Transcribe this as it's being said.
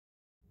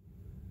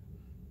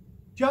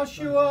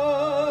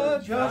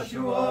Joshua,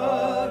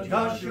 Joshua,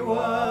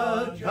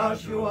 Joshua,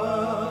 Joshua.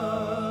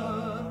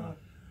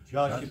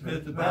 Joshua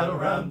fit the battle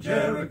around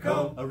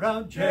Jericho,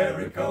 around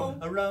Jericho,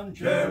 around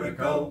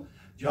Jericho.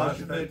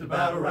 Joshua fit the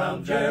battle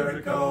around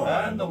Jericho,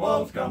 and the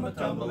walls come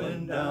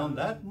a-tumbling down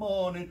that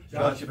morning.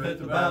 Joshua fit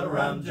the battle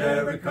around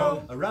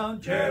Jericho,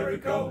 around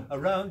Jericho,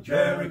 around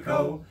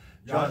Jericho.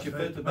 Joshua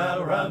fit the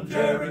battle around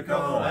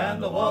Jericho,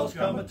 and the walls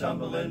come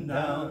a-tumbling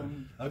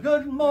down. A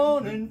good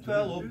morning,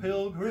 fellow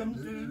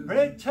pilgrims.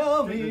 Pray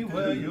tell me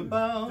where you're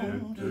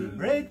bound.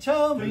 Pray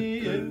tell me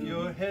if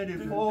you're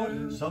headed for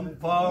some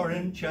far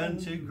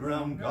enchanted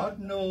ground. God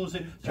knows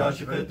it.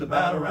 Joshua fit the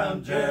battle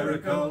around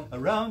Jericho,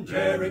 around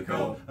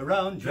Jericho,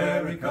 around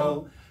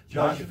Jericho.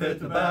 Joshua fit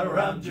the battle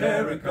around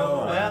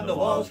Jericho, and the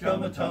walls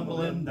come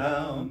a-tumbling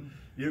down.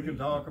 You can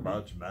talk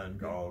about your man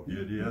called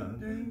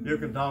Gideon, you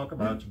can talk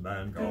about your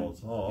man called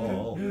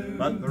Saul,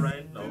 but there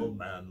ain't no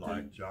man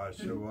like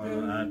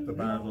Joshua at the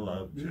battle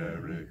of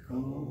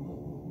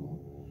Jericho.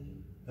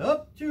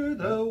 Up to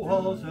the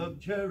walls of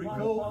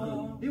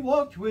Jericho, he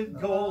walked with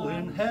goal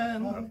in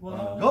hand.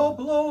 Go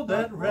blow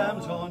that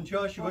ram's horn,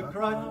 Joshua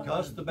cried,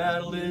 'cause the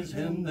battle is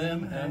in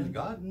them hands.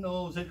 God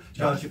knows it.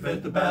 Joshua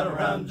fit the battle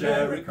around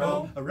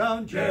Jericho,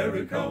 around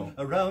Jericho,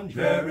 around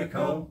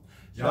Jericho.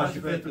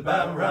 Joshua fit the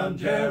battle around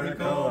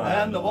Jericho,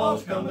 and the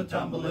walls come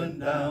a-tumbling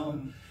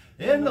down.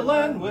 In the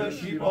land where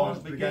sheep horns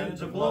began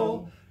to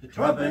blow, the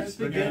trumpets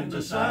began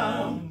to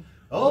sound.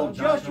 Old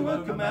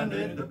Joshua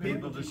commanded the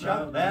people to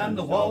shout, and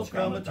the walls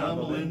come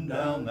a-tumbling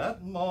down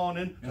that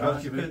morning.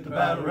 Joshua fit the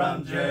battle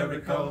around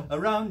Jericho,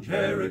 around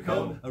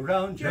Jericho,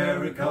 around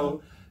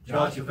Jericho.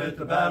 Joshua fit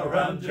the battle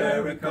around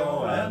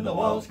Jericho, and the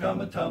walls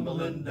come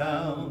a-tumbling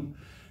down.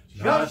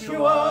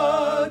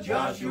 Joshua,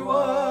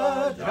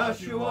 Joshua,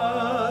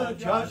 Joshua,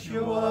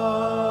 Joshua.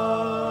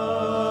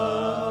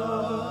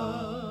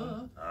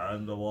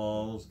 And the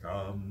walls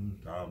come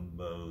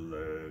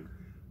tumbling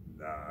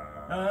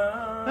down.